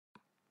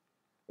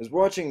was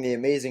watching the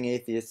Amazing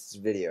Atheist's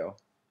video,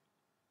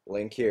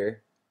 link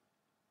here,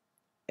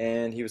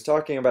 and he was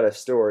talking about a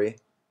story,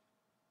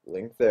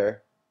 link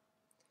there,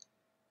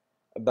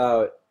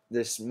 about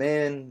this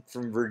man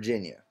from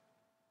Virginia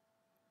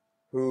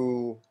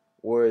who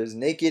was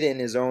naked in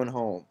his own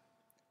home,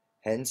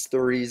 hence the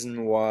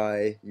reason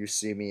why you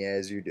see me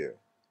as you do.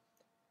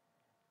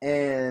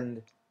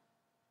 And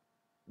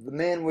the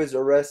man was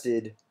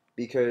arrested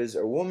because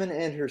a woman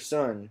and her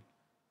son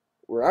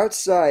were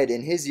outside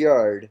in his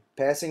yard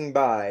passing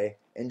by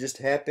and just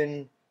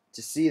happened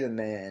to see the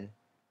man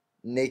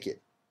naked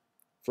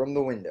from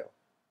the window.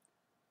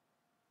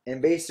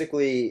 And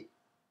basically,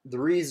 the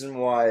reason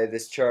why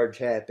this charge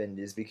happened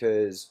is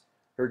because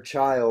her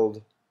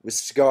child was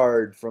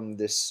scarred from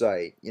this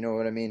sight. You know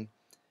what I mean?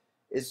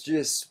 It's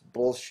just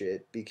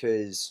bullshit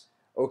because,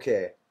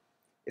 okay,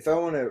 if I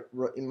want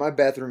to, my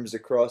bathroom's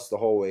across the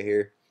hallway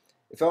here.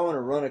 If I want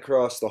to run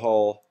across the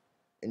hall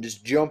and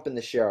just jump in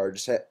the shower,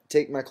 just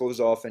take my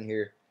clothes off in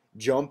here,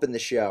 jump in the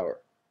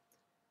shower,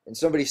 and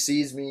somebody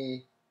sees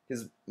me,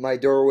 because my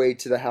doorway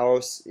to the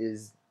house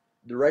is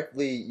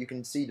directly, you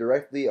can see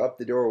directly up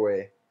the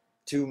doorway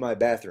to my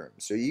bathroom.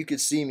 So you could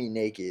see me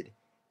naked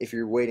if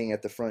you're waiting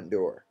at the front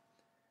door.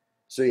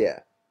 So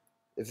yeah,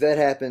 if that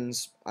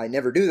happens, I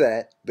never do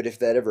that, but if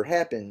that ever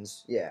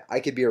happens, yeah,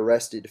 I could be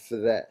arrested for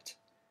that.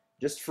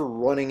 Just for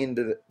running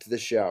into the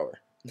shower.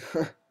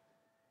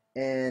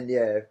 And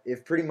yeah,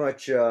 if pretty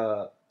much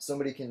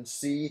somebody can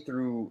see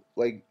through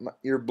like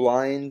your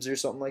blinds or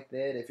something like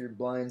that, if your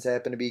blinds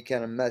happen to be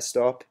kind of messed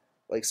up,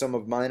 like some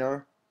of mine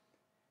are,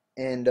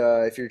 and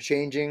if you're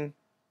changing,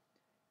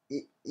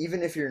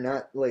 even if you're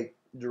not like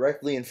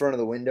directly in front of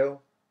the window,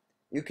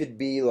 you could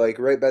be like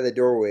right by the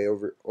doorway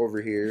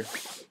over here.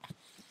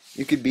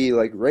 You could be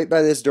like right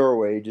by this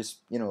doorway, just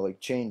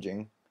like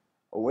changing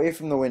away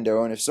from the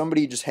window, and if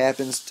somebody just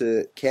happens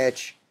to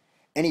catch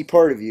any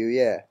part of you,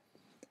 yeah,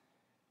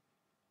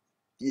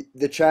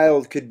 the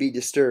child could be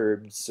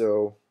disturbed,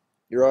 so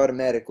you're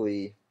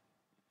automatically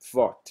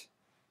fucked.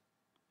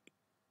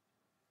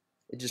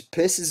 It just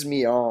pisses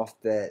me off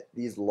that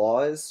these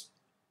laws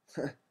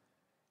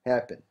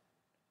happen.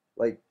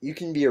 Like, you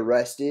can be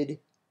arrested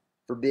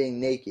for being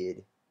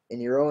naked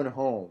in your own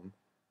home,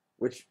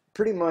 which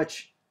pretty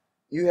much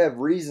you have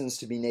reasons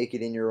to be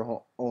naked in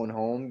your own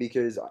home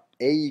because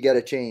A, you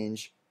gotta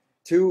change.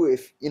 Two,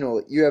 if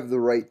you have the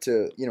right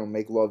to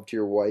make love to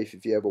your wife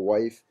if you have a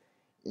wife,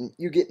 and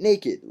you get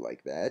naked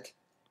like that,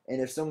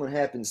 and if someone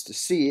happens to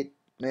see it,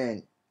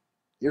 man,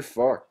 you're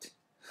fucked.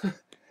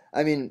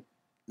 I mean,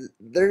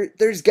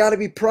 there's got to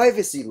be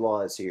privacy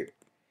laws here.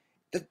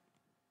 That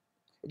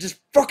it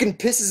just fucking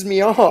pisses me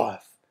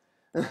off.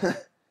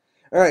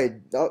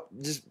 Alright,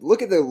 just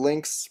look at the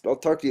links. I'll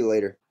talk to you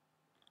later.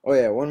 Oh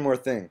yeah, one more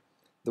thing.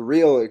 The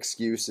real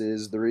excuse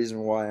is the reason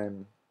why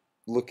I'm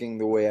looking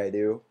the way I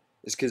do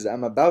is because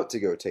I'm about to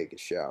go take a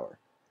shower.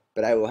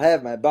 But I will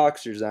have my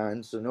boxers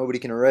on so nobody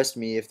can arrest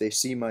me if they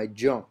see my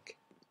junk.